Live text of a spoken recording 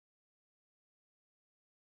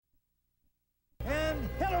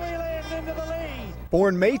into the lead.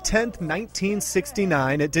 Born May 10th,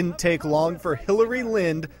 1969, it didn't take long for Hilary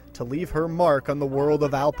Lindh to leave her mark on the world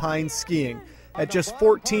of alpine skiing. At just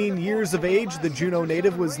 14 years of age, the Juneau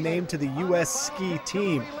native was named to the U.S. ski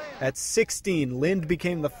team. At 16, Lindh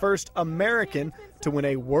became the first American to win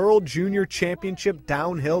a World Junior Championship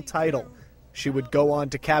downhill title. She would go on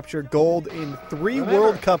to capture gold in 3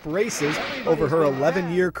 World Cup races over her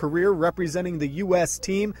 11-year career, representing the U.S.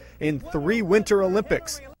 team in 3 Winter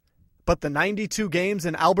Olympics. But the 92 games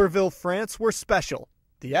in Albertville, France were special.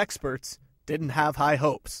 The experts didn't have high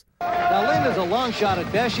hopes. Now, Lindh is a long shot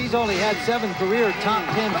at best. She's only had 7 career top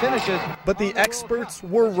 10 finishes. But the experts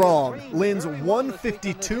were wrong. Lindh's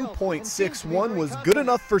 152.61 was good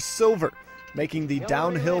enough for silver, making the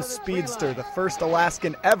downhill speedster the first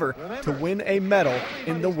Alaskan ever to win a medal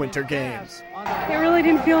in the Winter Games. It really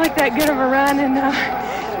didn't feel like that good of a run,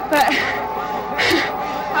 but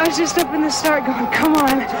I was just up in the start going, come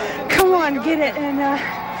on, get it. And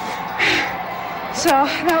so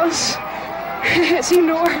that was, it seemed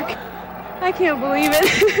to work. I can't believe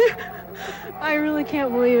it. I really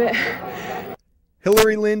can't believe it.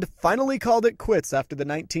 Hilary Lindh finally called it quits after the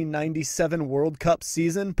 1997 World Cup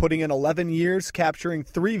season, putting in 11 years, capturing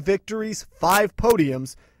 3 victories, 5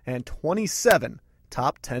 podiums, and 27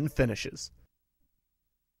 top 10 finishes.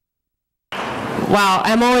 Wow,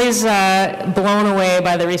 I'm always blown away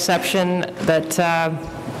by the reception that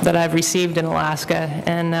I've received in Alaska.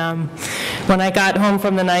 And when I got home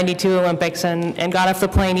from the '92 Olympics and got off the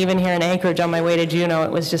plane, even here in Anchorage on my way to Juneau,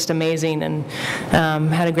 it was just amazing, and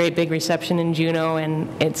had a great big reception in Juneau. And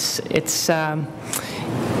it's an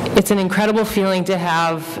incredible feeling to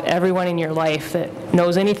have everyone in your life that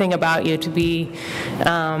knows anything about you to be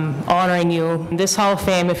honoring you. This Hall of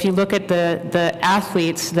Fame, if you look at the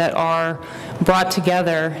athletes that are brought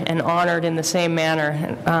together and honored in the same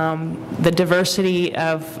manner, the diversity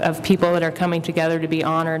of people that are coming together to be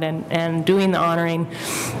honored and doing the honoring,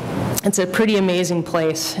 it's a pretty amazing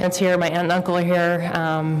place. It's here, my aunt and uncle are here,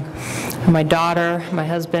 my daughter, my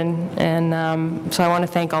husband, and so I want to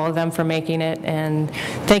thank all of them for making it, and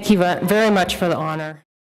thank you very much for the honor.